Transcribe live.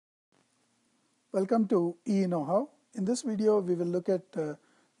Welcome to e-know-how. In this video we will look at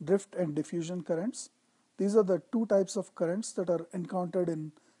drift and diffusion currents. These are the two types of currents that are encountered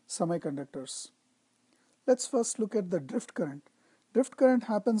in semiconductors. Let's first look at the drift current. Drift current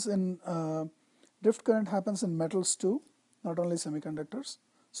happens in metals too, not only semiconductors.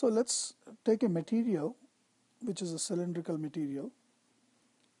 So let's take a material which is a cylindrical material,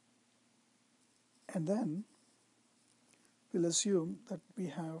 and then we'll assume that we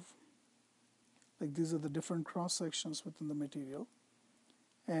have, like, these are the different cross sections within the material,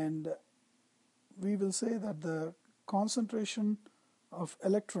 and we will say that the concentration of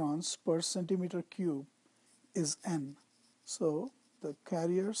electrons per centimeter cube is n. So the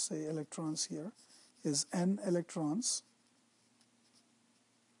carriers, say electrons here, is n electrons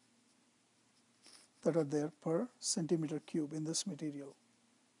that are there per centimeter cube in this material.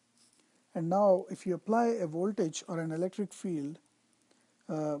 And now if you apply a voltage or an electric field,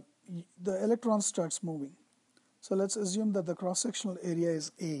 the electron starts moving. So let's assume that the cross-sectional area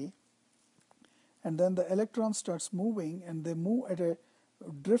is A, and then the electron starts moving, and they move at a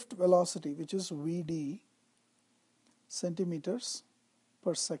drift velocity which is Vd centimeters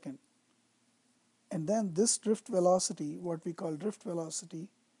per second. And then this drift velocity, what we call drift velocity,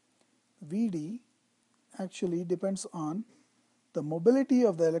 Vd, actually depends on the mobility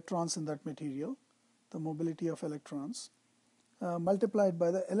of the electrons in that material, the mobility of electrons, multiplied by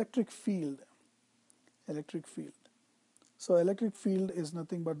the electric field. So electric field is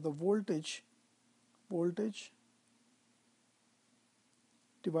nothing but the voltage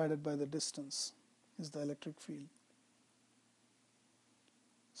divided by the distance is the electric field.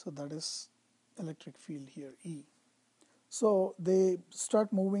 So that is electric field here, E. So they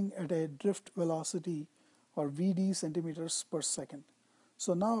start moving at a drift velocity, or Vd centimeters per second.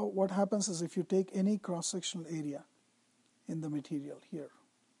 So now what happens is, if you take any cross-sectional area in the material here,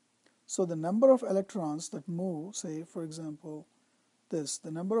 so the number of electrons that move, say for example the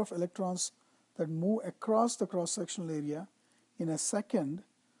number of electrons that move across the cross-sectional area in a second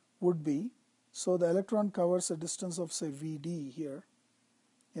would be, so the electron covers a distance of, say, Vd here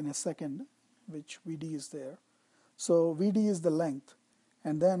in a second, which Vd is there. So Vd is the length,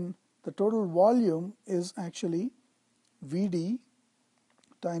 and then the total volume is actually Vd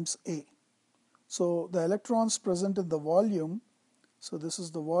times A. So the electrons present in the volume, so this is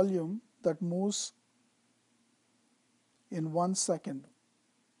the volume that moves in 1 second.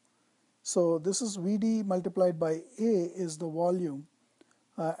 So this is Vd multiplied by A is the volume,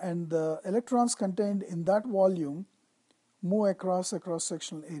 and the electrons contained in that volume move across a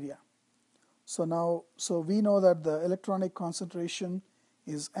cross-sectional area. So we know that the electronic concentration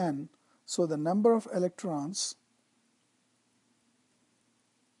is n. So the number of electrons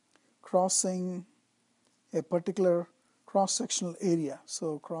crossing a particular cross-sectional area,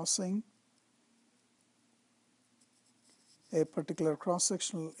 so crossing a particular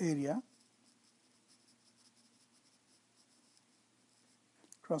cross-sectional area,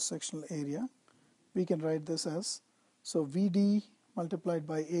 we can write this as, so Vd multiplied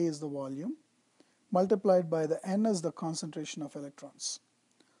by A is the volume, multiplied by the n is the concentration of electrons.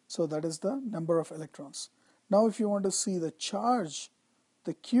 So that is the number of electrons. Now if you want to see the charge,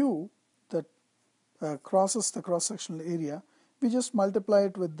 the Q that crosses the cross-sectional area, we just multiply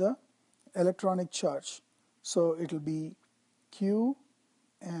it with the electronic charge. So it will be Q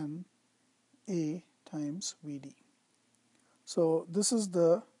n A times Vd. So this is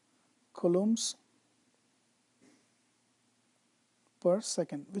the coulombs per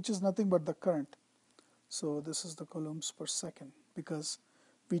second, which is nothing but the current. So this is the coulombs per second, because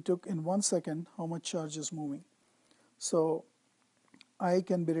we took in 1 second how much charge is moving. So I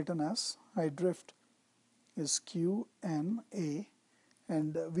can be written as, I drift is Q n A,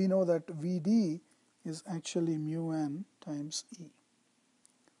 and we know that Vd is actually mu n times E.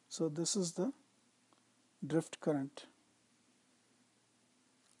 So this is the drift current.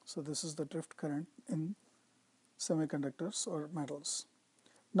 So this is the drift current in semiconductors or metals.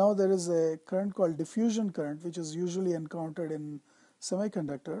 Now there is a current called diffusion current, which is usually encountered in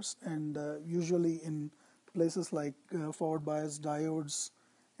semiconductors, and usually in places like forward bias diodes,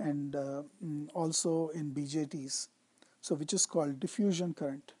 and also in BJTs, so which is called diffusion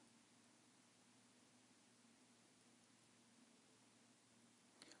current.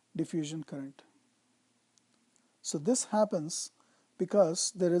 So this happens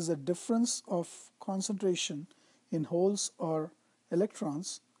because there is a difference of concentration in holes or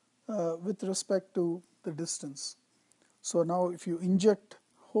electrons with respect to the distance. So now if you inject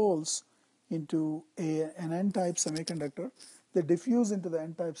holes into an n-type semiconductor, they diffuse into the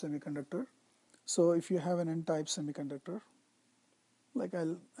n-type semiconductor. So if you have an n-type semiconductor, like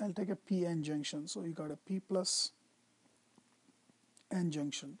I'll take a p-n junction. So you got a p plus n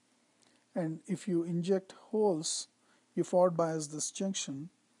junction, and if you inject holes, you forward bias this junction,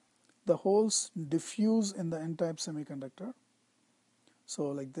 the holes diffuse in the n-type semiconductor, so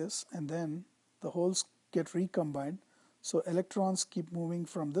like this, and then the holes get recombined. So electrons keep moving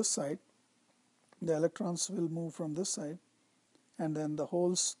from this side, the electrons will move from this side, and then the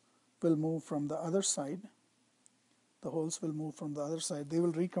holes will move from the other side. The holes will move from the other side, they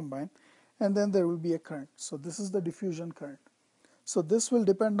will recombine, and then there will be a current. So this is the diffusion current. So this will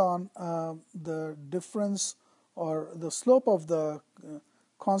depend on the difference or the slope of the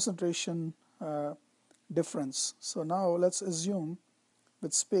concentration difference. So now let's assume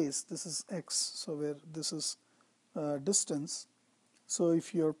with space, this is x, so where this is distance. So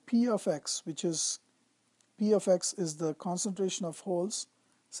if your p of x, which is p of x is the concentration of holes,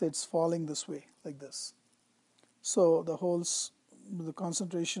 say it's falling this way like this. So the holes, the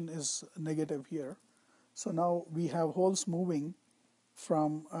concentration is negative here. So now we have holes moving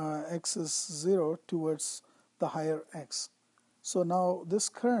from x is 0 towards the higher x. So now this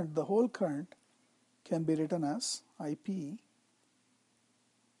current, the whole current, can be written as IP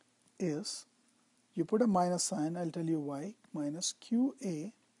is, you put a minus sign, I'll tell you why, minus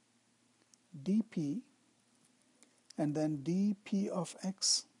QA dP and then dP of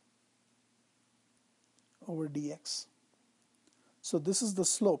x over dx. So this is the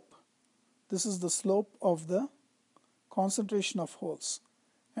slope. This is the slope of the concentration of holes.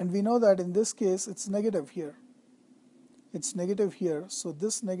 And we know that in this case it's negative here. It's negative here. So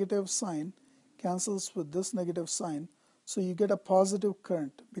this negative sign cancels with this negative sign. So you get a positive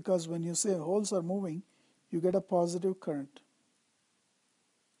current, because when you say holes are moving, you get a positive current.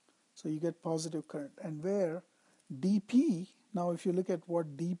 So you get positive current. And where dP, now if you look at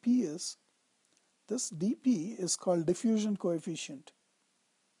what dP is, this dP is called diffusion coefficient.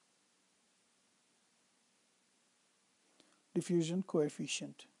 Diffusion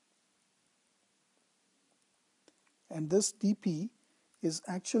coefficient. And this dP is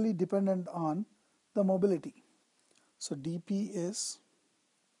actually dependent on the mobility. So dP is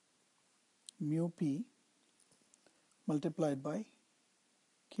mu p multiplied by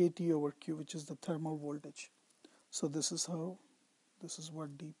kT over Q, which is the thermal voltage. So this is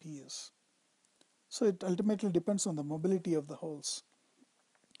what dP is. So it ultimately depends on the mobility of the holes.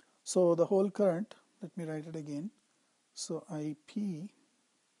 So the whole current, let me write it again. So IP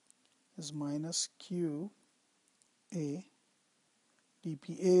is minus QA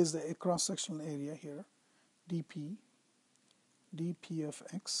dP. A is the cross-sectional area here. dP of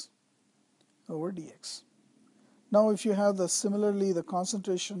x over dx. Now if you have similarly the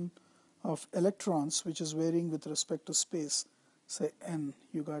concentration of electrons, which is varying with respect to space, say n,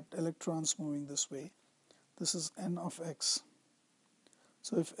 you got electrons moving this way. This is n of x.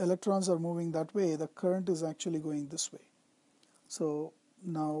 So if electrons are moving that way, the current is actually going this way. So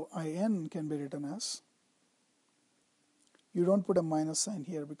now In can be written as, you don't put a minus sign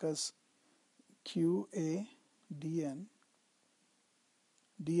here because QA dn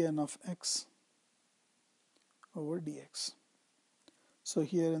of x over dx. So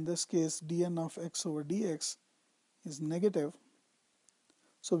here in this case dn of x over dx is negative.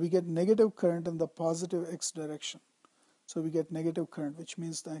 So we get negative current in the positive x direction. So we get negative current, which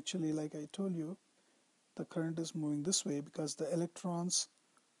means that actually, like I told you, the current is moving this way because the electrons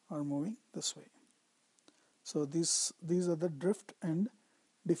are moving this way. So these are the drift and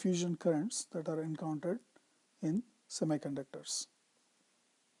diffusion currents that are encountered in semiconductors.